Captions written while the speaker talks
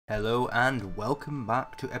Hello and welcome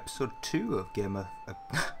back to episode 2 of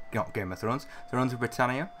not Game of Thrones, Thrones of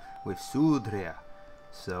Britannia with Sudreyar.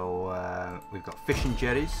 So we've got fish and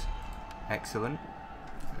jerrys, excellent.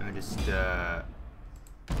 Let me just turn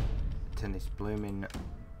this blooming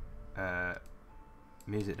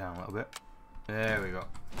music down a little bit. There we go.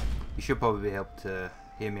 You should probably be able to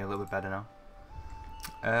hear me a little bit better now.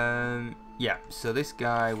 Yeah, so this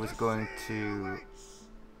guy was going to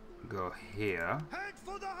go here.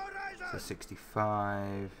 So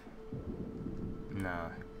 65.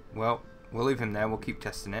 No. Well, we'll leave him there. We'll keep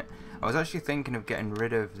testing it. I was actually thinking of getting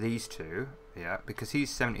rid of these two. Yeah, because he's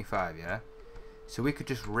 75. Yeah. So we could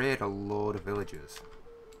just raid a load of villagers.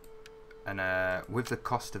 And with the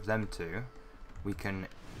cost of them two, we can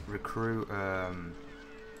recruit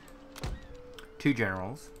 2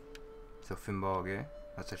 generals. So Finborgi.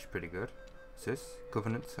 That's actually pretty good. What's this?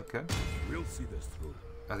 Governance. Okay. We'll see this through.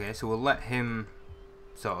 Okay, so we'll let him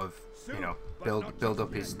sort of, you know, build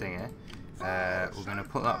up his thingy. We're gonna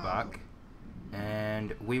put that back,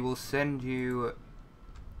 and we will send you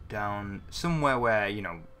down somewhere where, you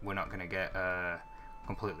know, we're not gonna get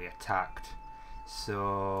completely attacked.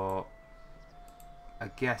 So I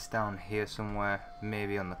guess down here somewhere,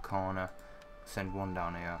 maybe on the corner. Send one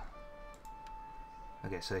down here.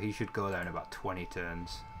 Okay, so he should go there in about 20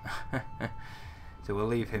 turns. So we'll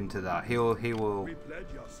leave him to that. He will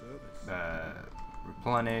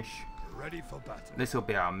replenish. Ready for battle. This will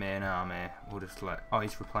be our main army. We'll just let. Oh,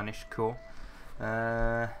 he's replenished. Cool.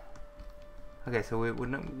 Okay, so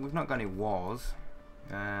we've not got any wars.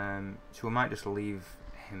 So we might just leave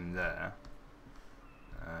him there.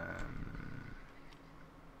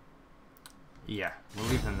 Yeah, we'll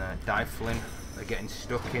leave him there. Dyflin, they're getting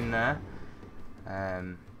stuck in there.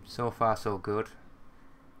 So far, so good.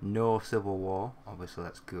 No civil war, obviously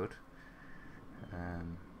that's good.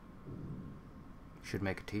 Should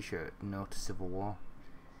make a t-shirt, no to civil war.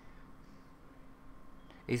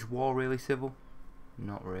 Is war really civil?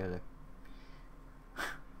 Not really.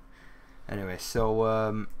 Anyway,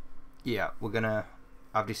 so yeah,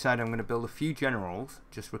 I've decided I'm gonna build a few generals,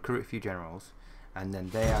 just recruit a few generals, and then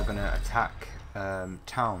they are gonna attack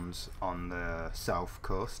towns on the south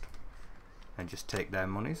coast and just take their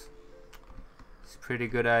monies. It's a pretty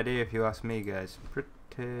good idea if you ask me, guys.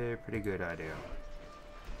 Pretty good idea.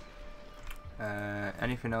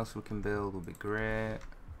 Anything else we can build will be great.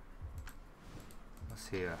 What's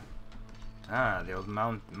here? Ah, the old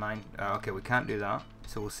mine. Okay, we can't do that.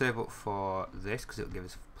 So we'll save up for this because it'll give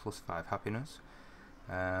us +5 happiness,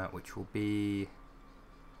 which will be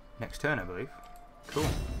next turn, I believe. Cool.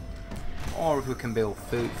 Or if we can build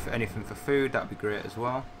food, anything for food, that'd be great as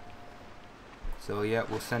well. So yeah,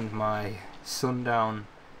 we'll send my son down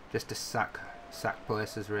just to sack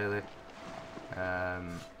places really.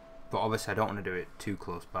 But obviously I don't want to do it too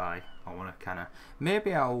close by. I want to kind of,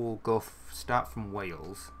 maybe I will go start from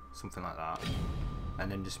Wales, something like that,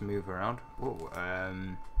 and then just move around. Oh,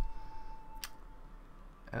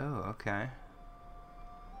 oh, okay.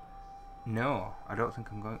 No, I don't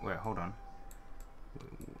think I'm going. Wait, hold on.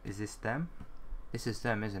 Is this them? This is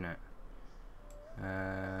them, isn't it?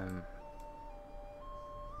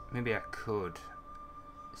 Maybe I could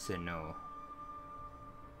say no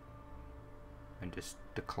and just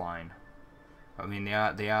decline. I mean,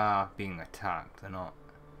 they are being attacked. They're not.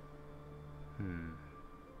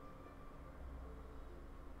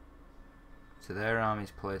 So their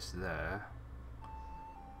army's placed there,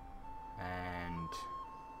 and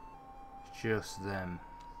just them.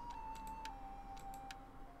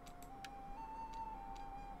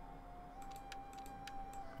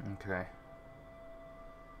 Okay.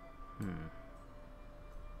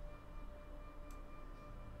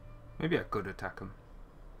 Maybe I could attack him.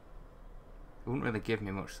 It wouldn't really give me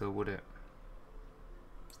much though, would it?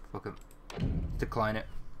 Fuck it. Decline it.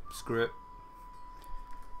 Screw it.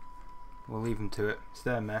 We'll leave them to it. It's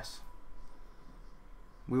their mess.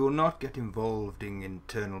 We will not get involved in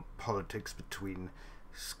internal politics between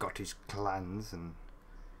Scottish clans and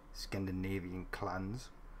Scandinavian clans.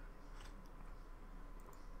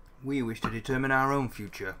 We wish to determine our own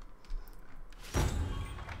future.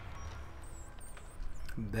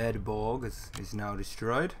 Bedborg is now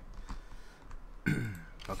destroyed.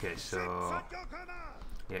 Okay, so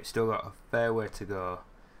yeah, it's still got a fair way to go,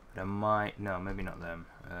 but I might, no, maybe not them.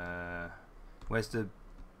 Where's the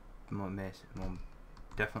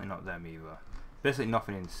definitely not them either. Basically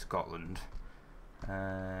nothing in Scotland.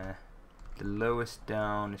 The lowest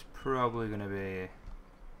down is probably going to be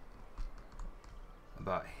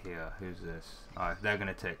about here. Who's this? Oh, they're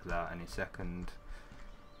going to take that any second.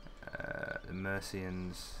 The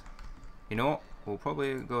Mercians. You know what? We'll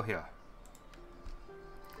probably go here.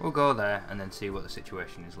 we'll go there and then see what the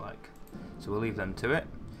situation is like. So we'll leave them to it.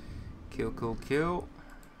 Kill, kill, kill.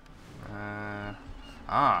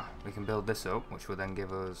 We can build this up, which will then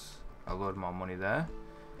give us a load more money there.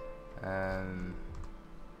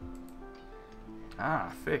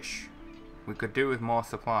 Fish. We could do with more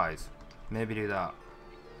supplies. Maybe do that.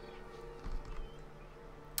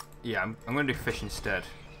 Yeah, I'm going to do fish instead.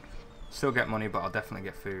 Still get money, but I'll definitely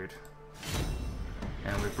get food.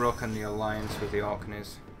 And we've broken the alliance with the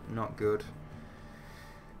Orkneys. Not good.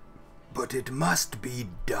 But it must be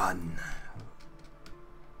done.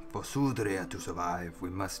 For Sudreyar to survive, we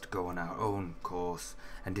must go on our own course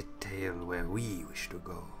and detail where we wish to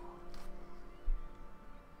go.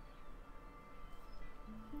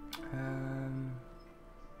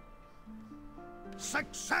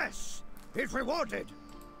 Success is rewarded.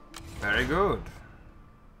 Very good.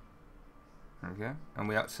 Okay, and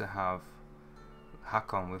we also have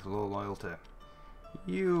Hakon with low loyalty.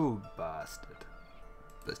 You bastard.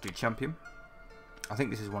 Let's do champion. I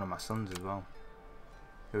think this is one of my sons as well.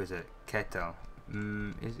 Who is it? Ketel.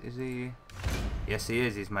 Is he? Yes, he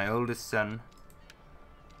is. He's my oldest son.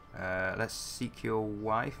 Let's seek your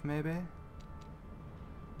wife, maybe?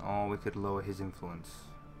 Or we could lower his influence.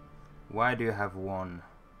 Why do you have one?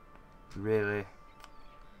 Really?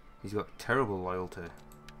 He's got terrible loyalty.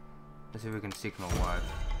 Let's see if we can seek him a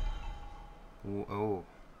wife. Ooh.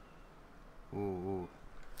 Ooh.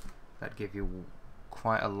 That'd give you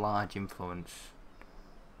quite a large influence.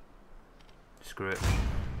 Screw it.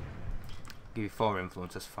 Give you 4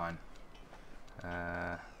 influence, that's fine.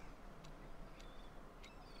 I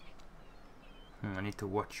need to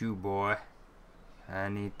watch you, boy. I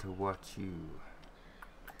need to watch you.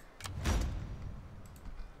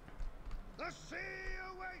 The sea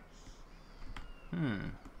awaits.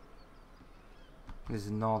 This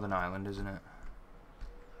is Northern Ireland, isn't it?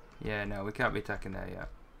 Yeah, no, we can't be attacking there yet.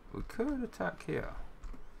 We could attack here.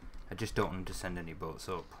 I just don't want to send any boats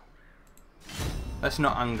up. Let's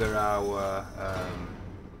not anger our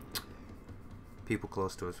people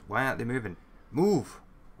close to us. Why aren't they moving? Move!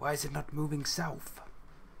 Why is it not moving south?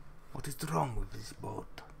 What is wrong with this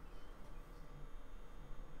boat?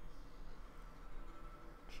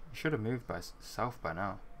 You should have moved south by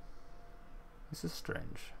now. This is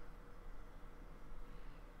strange.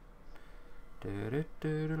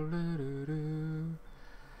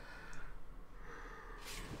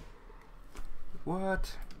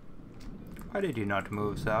 What? Why did you not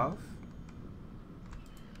move south?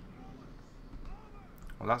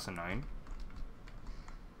 Well, that's annoying.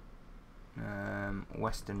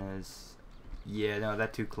 Westerners. Yeah, no, they're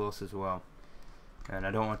too close as well. And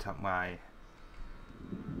I don't want to attack my...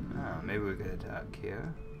 maybe we could attack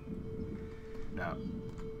here. No.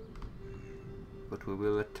 But we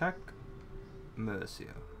will attack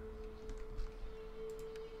Mercia.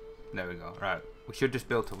 There we go. Right. We should just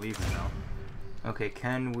be able to leave now. Okay,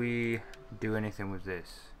 can we do anything with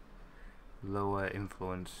this? Lower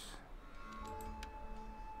influence.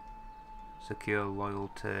 Secure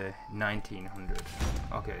loyalty 1900.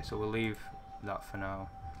 Okay, so we'll leave that for now.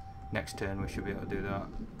 Next turn we should be able to do that.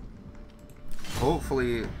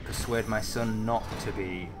 Hopefully persuade my son not to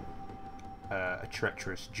be a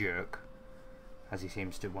treacherous jerk, as he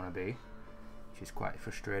seems to want to be, which is quite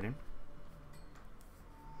frustrating.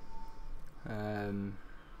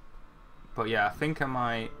 But yeah, I think I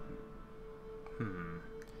might...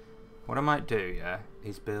 What I might do, yeah,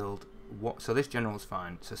 is build... So this general's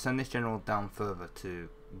fine. So send this general down further to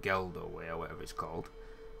Geldoway or whatever it's called.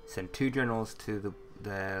 Send 2 generals to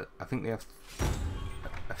their... I think they have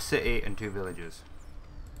a city and 2 villages.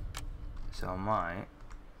 So I might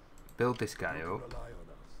build this guy up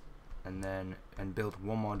and build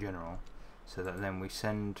 1 more general, so that then we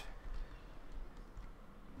send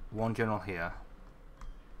 1 general here,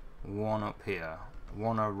 1 up here,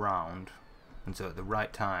 1 around, and so at the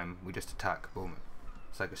right time we just attack. Boom.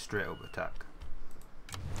 It's like a straight up attack.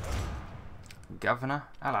 Governor?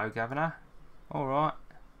 Hello, Governor. Alright.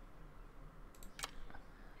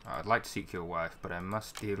 I'd like to seek your wife, but I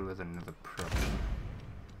must deal with another problem.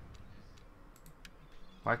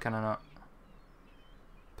 Why can I not?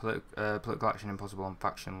 Political action impossible on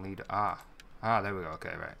faction leader. There we go.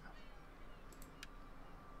 Okay, right.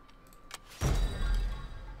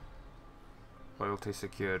 Loyalty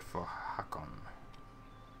secured for Hakon.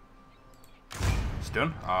 It's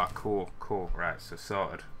done? Cool. Right, so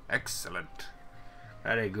sorted. Excellent.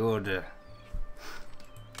 Very good.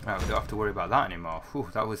 Right, we don't have to worry about that anymore. Whew,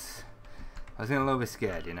 I was getting a little bit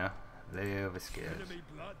scared, you know? A little bit scared.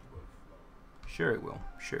 Sure it will.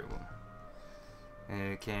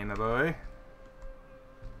 Okay, my boy.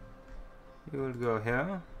 You will go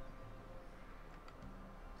here.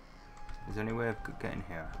 Is there any way of getting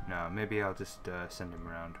here? No, maybe I'll just send him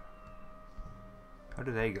around. How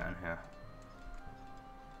do they get in here?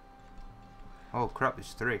 Oh crap,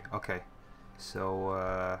 it's 3. Okay.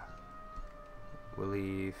 So, we'll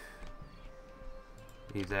leave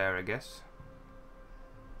there, I guess.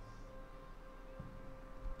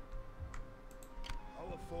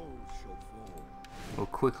 Our foes shall fall. We'll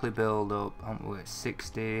quickly build up. We're at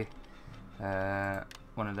 60.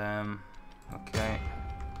 One of them. Okay.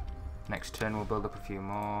 Next turn we'll build up a few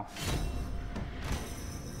more.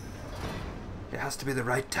 It has to be the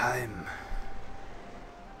right time.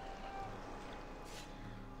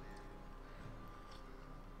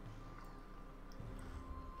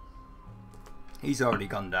 He's already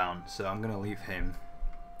gone down, so I'm going to leave him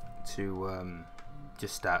to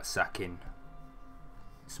just start sacking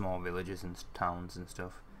small villages and towns and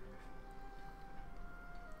stuff.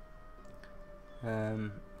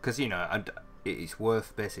 Because, you know, it's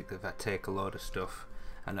worth basically if I take a load of stuff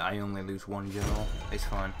and I only lose 1 general, it's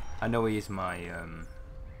fine. I know he is my...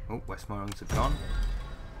 oh, Westmorland's are gone.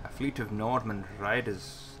 A fleet of Norman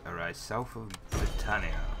riders arrives south of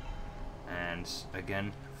Britannia. And,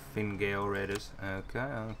 again, Fingale raiders. Okay,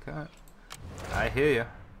 okay. I hear you.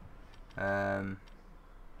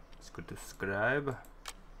 It's good to scribe.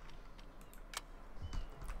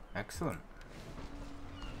 Excellent.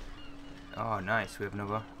 Oh, nice. We have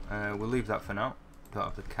another. We'll leave that for now. Don't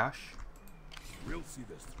have the cash. We'll see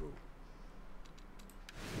this through.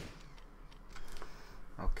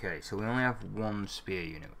 Okay, so we only have 1 spear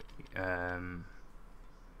unit.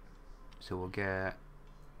 So we'll get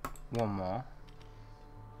 1 more.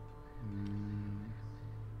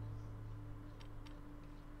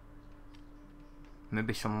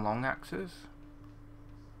 Maybe some long axes.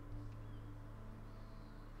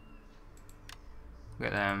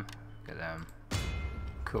 Get them. Get them.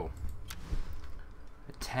 Cool.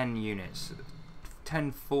 10 units.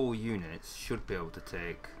 10 full units should be able to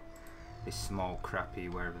take this small, crappy,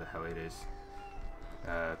 wherever the hell it is,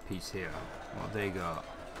 piece here. What have they got?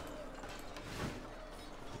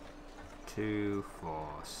 2, 4,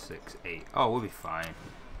 6, 8. Oh, we'll be fine.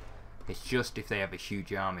 It's just if they have a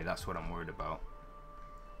huge army, that's what I'm worried about.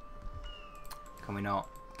 Can we not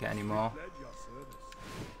get any more?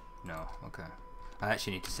 No. Okay. I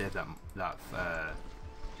actually need to save that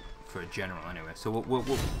for a general anyway. So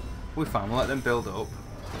we're fine. We'll let them build up,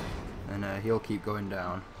 and he'll keep going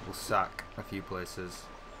down. We'll sack a few places.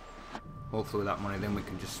 Hopefully with that money, then we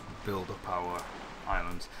can just build up our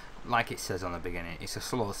islands. Like it says on the beginning, it's a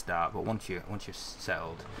slow start, but once you're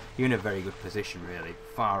settled, you're in a very good position. Really,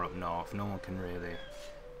 far up north, no one can really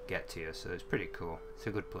get to you, so it's pretty cool. It's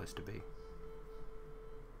a good place to be.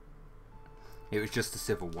 It was just the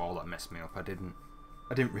civil war that messed me up. I didn't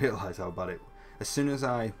realise how bad it. As soon as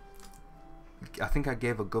I think I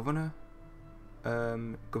gave a governorship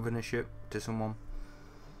to someone,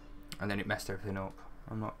 and then it messed everything up.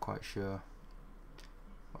 I'm not quite sure.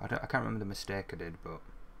 I can't remember the mistake I did, but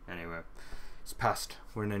anyway, it's past.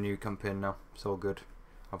 We're in a new campaign now. It's all good.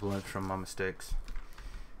 I've learned from my mistakes.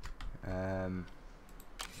 Oh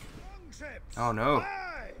no!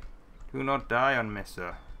 Do not die on me,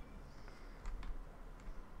 sir.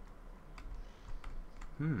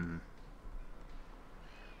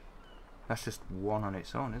 That's just 1 on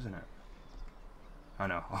its own, isn't it? I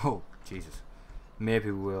know. Oh, Jesus.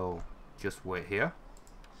 Maybe we'll just wait here.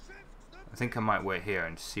 I think I might wait here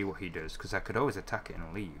and see what he does, because I could always attack it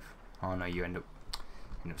and leave. Oh no, you end up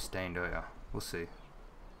staying, don't you? We'll see.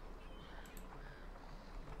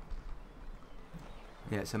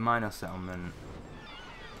 Yeah, it's a minor settlement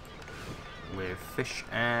with fish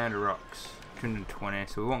and rocks. 220,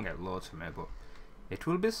 so we won't get loads from it, but it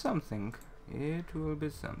will be something. It will be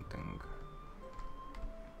something.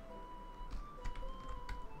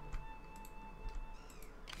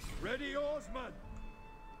 Ready, oarsman.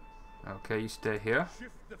 Okay, you stay here.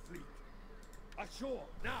 Shift the fleet. Ashore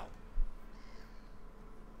now.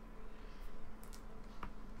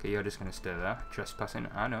 Okay, you're just gonna stay there. Trespassing.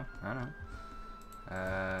 I know. I know.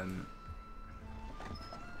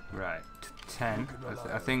 Right. 10.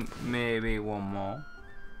 I think maybe 1 more.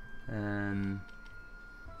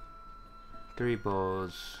 3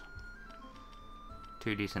 bows.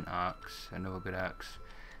 2 decent arcs. Another good axe.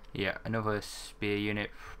 Yeah, another spear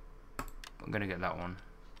unit. I'm gonna get that one.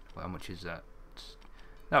 Well, how much is that?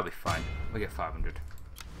 That'll be fine. We get 500.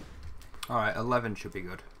 Alright, 11 should be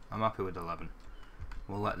good. I'm happy with 11.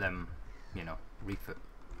 We'll let them, you know,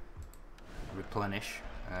 replenish.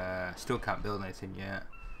 Still can't build anything yet.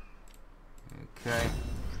 Okay.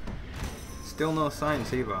 Still no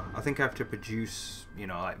science either. I think I have to produce, you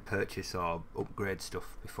know, like purchase or upgrade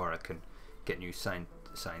stuff before I can get new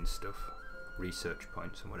science stuff, research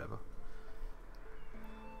points and whatever.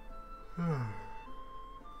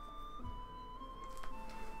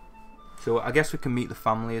 So I guess we can meet the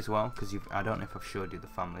family as well, because I don't know if I've showed you the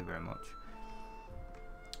family very much.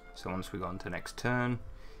 So once we go on to the next turn,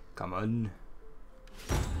 come on.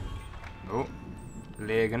 Oh,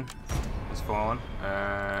 Lagan has fallen.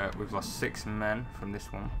 We've lost 6 men from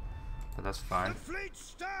this one, but that's fine. The fleet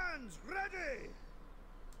stands ready.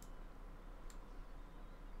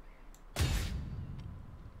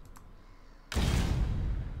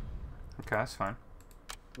 Okay, that's fine.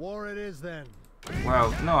 War it is then.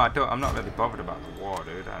 Well, no, I don't. I'm not really bothered about the war,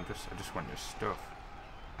 dude. I just want your stuff.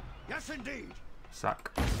 Yes, indeed. Sack.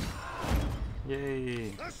 Yay.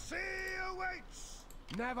 The sea awaits.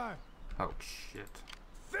 Never. Oh shit.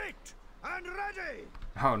 Fit and ready.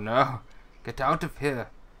 Oh no. Get out of here.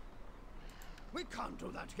 We can't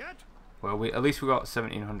do that yet. Well, at least we got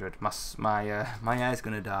 1700. My eye's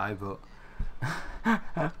gonna die, but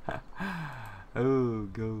oh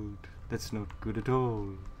god, that's not good at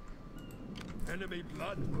all. Enemy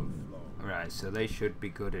blood will flow. Right, so they should be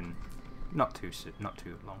good in not too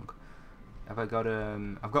long. Have I got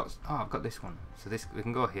I've got this one. So this we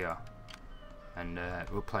can go here and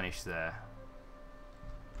replenish there.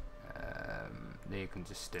 You can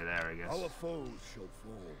just stay there, I guess. Our foes shall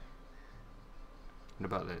fall. What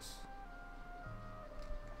about this?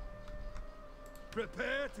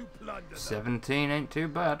 Prepare to plunder them. 17 ain't too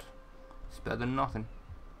bad. It's better than nothing.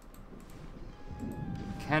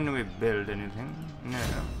 Can we build anything? No.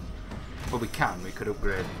 Well, we can. We could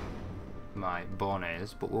upgrade my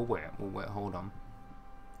Borneirs, but we'll wait. We'll wait. Hold on.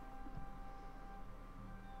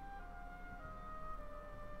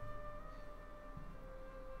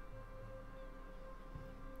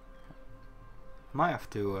 Might have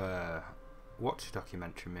to watch a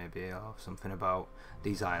documentary maybe or something about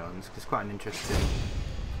these islands, because it's quite an interesting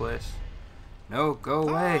place. No, go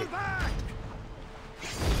away!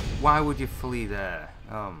 Why would you flee there?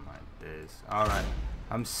 Oh my days. Alright.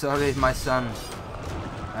 I'm sorry, my son.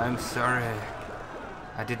 I'm sorry.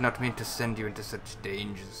 I did not mean to send you into such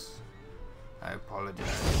dangers. I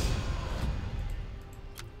apologize.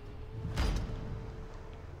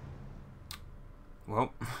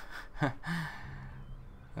 Well.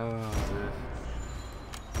 Oh dear.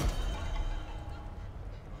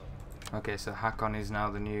 Okay, so Hakon is now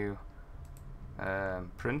the new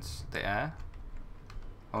prince, the heir.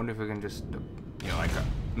 I wonder if we can just, you know, like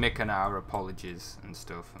make our apologies and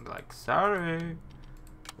stuff and be like, sorry.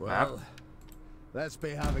 Well, let's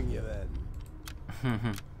be having you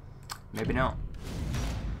then. Maybe not.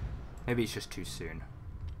 Maybe it's just too soon.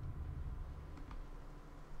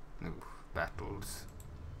 Ooh, battles.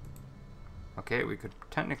 Okay, we could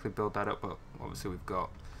technically build that up, but obviously we've got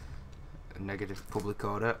a negative public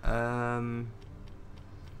order.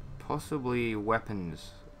 Possibly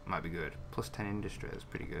weapons might be good. Plus 10 industry is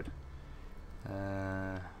pretty good.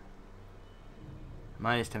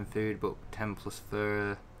 Minus 10 food, but 10 plus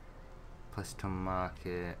fur. Plus 10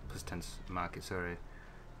 market. Plus 10 market, sorry.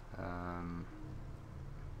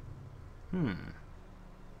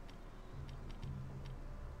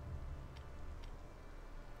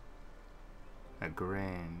 A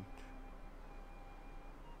grand.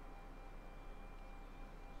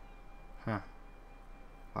 Huh.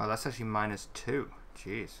 Wow, that's actually minus 2.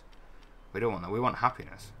 Jeez. We don't want that. We want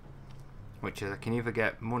happiness. Which is I can either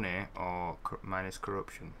get money or minus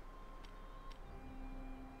corruption.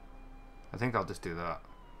 I think I'll just do that.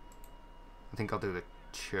 I think I'll do the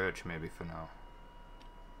church maybe for now.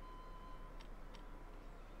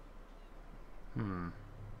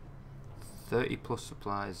 30 plus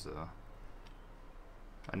supplies though.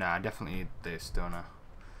 Nah, I definitely need this, don't I?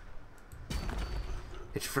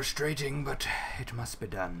 It's frustrating, but it must be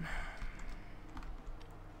done.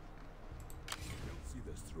 We'll see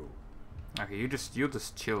this through. Okay, you'll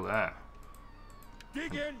just chill there.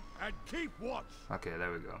 Dig in and keep watch. Okay,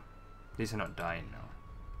 there we go. These are not dying now.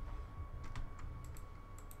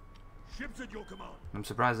 Ships at your command. I'm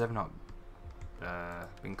surprised they've not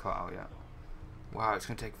been caught out yet. Wow, it's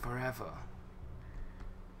gonna take forever.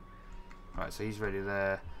 Right, so he's ready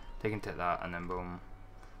there. They can take that, and then boom.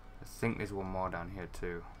 I think there's one more down here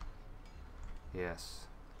too. Yes,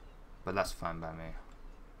 but that's fine by me.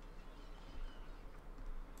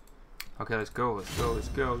 Okay, let's go. Let's go. Let's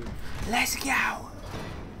go. Let's go.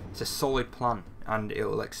 It's a solid plan, and it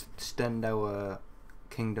will extend our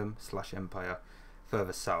kingdom / empire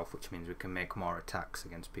further south, which means we can make more attacks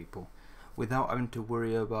against people without having to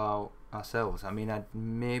worry about ourselves. I mean, I'd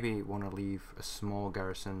maybe want to leave a small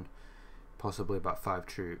garrison, possibly about 5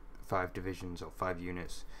 divisions or 5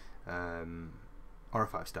 units, or a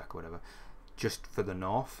 5 stack or whatever, just for the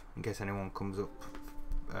north, in case anyone comes up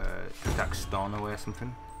to attack Stornoway or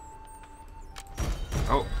something.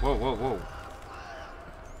 Oh, whoa, whoa, whoa.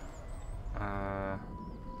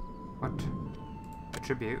 What? A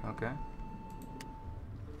tribute, okay.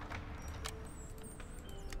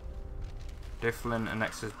 Difflin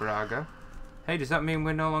annexes Braga. Hey, does that mean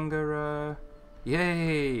we're no longer,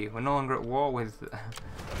 yay! We're no longer at war with...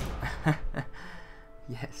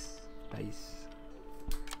 Yes, nice.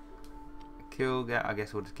 Cool, yeah, I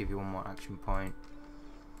guess we'll just give you one more action point.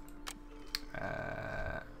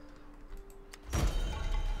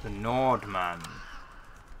 The Nordman.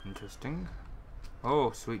 Interesting.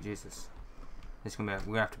 Oh, sweet Jesus. It's gonna be,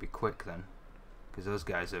 we're gonna have to be quick then. Because those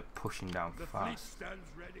guys are pushing down fast.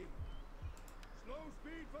 Stands ready. Slow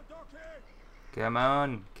speed for docking. Come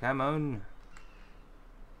on, come on.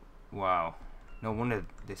 Wow. No wonder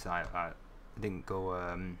this I didn't go,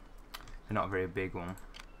 not a very big one.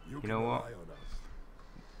 You know what?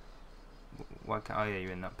 Why can't I hear you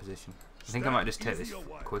in that position? I think I might just take this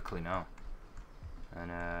quickly now. And,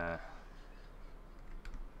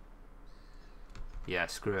 yeah,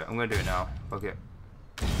 screw it. I'm gonna do it now. Fuck it.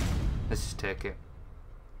 Let's just take it.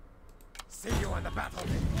 See you on the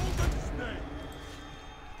battlefield.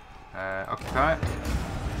 Occupy.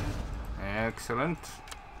 Excellent.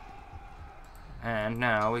 And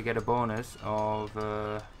now we get a bonus of,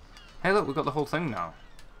 hey look, we got the whole thing now.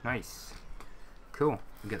 Nice. Cool.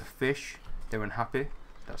 We get the fish. They're unhappy.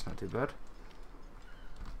 That's not too bad.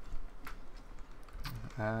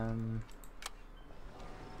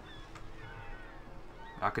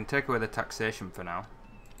 I can take away the taxation for now.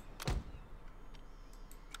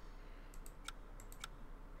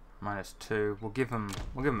 -2. We'll give him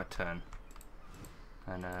a turn.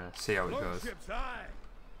 And see how it goes.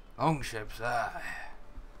 Longships high.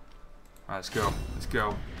 Right, let's go. Let's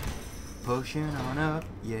go. Pushing on up,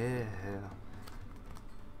 yeah.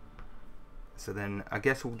 So then I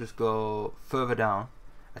guess we'll just go further down,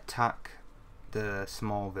 attack the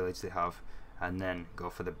small village they have, and then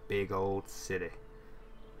go for the big old city.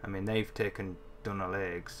 I mean, they've taken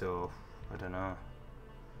Dunalake, so I don't know.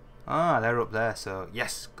 Ah, they're up there, so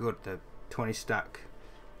yes, good. The 20 stack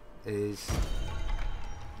is...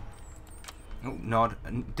 Oh, no,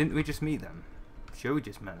 didn't we just meet them? Sure, we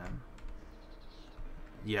just met them.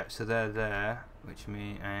 Yeah, so they're there, which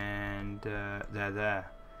means, and they're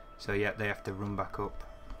there. So yeah, they have to run back up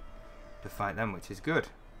to fight them, which is good.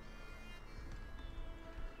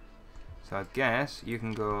 So I guess you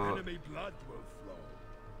can go... Enemy blood will flow.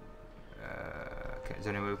 Okay, is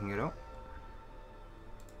there any way we can get up?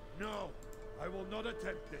 No, I will not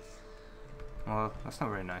attempt this. Well, that's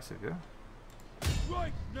not very nice of you.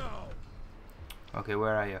 Right now. Okay,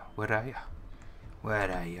 where are you? Where are you?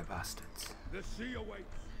 Where are you, bastards? The sea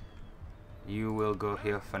awaits. You will go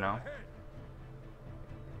here for now.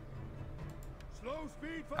 Slow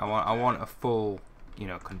speed for I want a full, you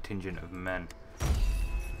know, contingent of men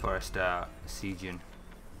before I start sieging.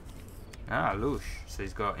 Ah, Lush. So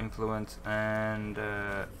he's got influence and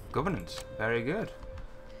governance. Very good.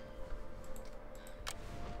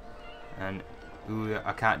 And ooh,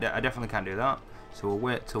 I definitely can't do that. So we'll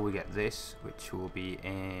wait till we get this, which will be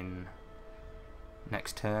in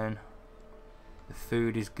next turn. The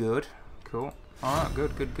food is good. Cool. Alright,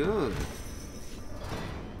 good, good, good.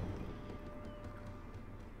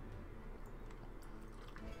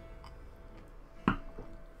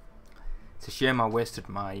 It's a shame I wasted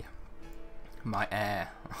my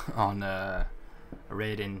air on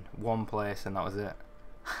raiding one place and that was it.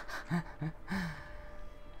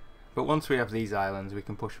 But once we have these islands, we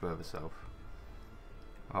can push further south.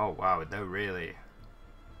 Oh wow, they're really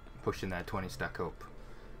pushing their 20 stack up.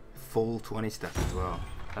 Full 20 stack as well.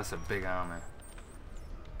 That's a big army.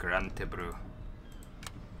 Grante, bro.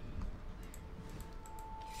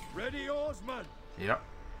 ready, oarsman. Yep.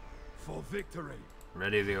 For victory.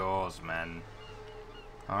 Ready the oars, man.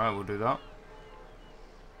 Alright, we'll do that.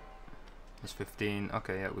 It's 15.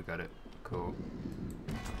 Okay, yeah, we got it. Cool.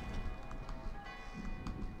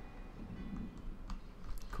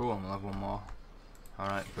 Cool, and we'll have one more.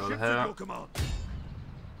 Alright, go to her.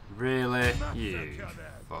 Really? You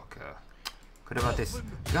fucker. Could have had this.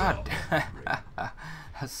 God!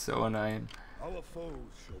 That's so annoying. Our foes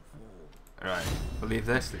shall fall. Alright, we'll leave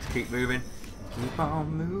this. Let's keep moving. Keep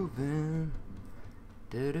on moving.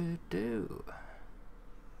 Do.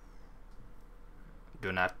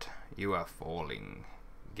 Do not. You are falling.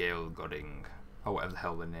 Gale Godding. Or whatever the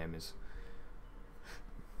hell the name is.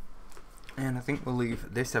 And I think we'll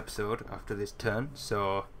leave this episode after this turn.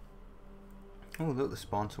 So, oh look, the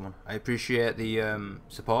sponsor one. I appreciate the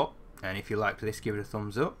support, and if you liked this, give it a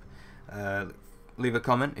thumbs up. Leave a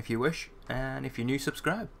comment if you wish, and if you're new,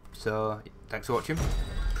 subscribe. So thanks for watching,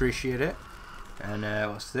 appreciate it. And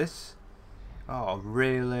what's this? Oh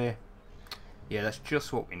really? Yeah, that's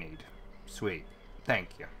just what we need. Sweet, thank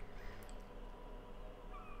you.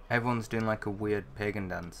 Everyone's doing like a weird pagan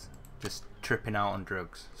dance, just tripping out on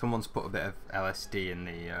drugs. Someone's put a bit of LSD in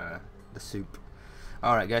the soup.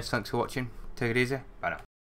 Alright guys, thanks for watching, take it easy, bye now.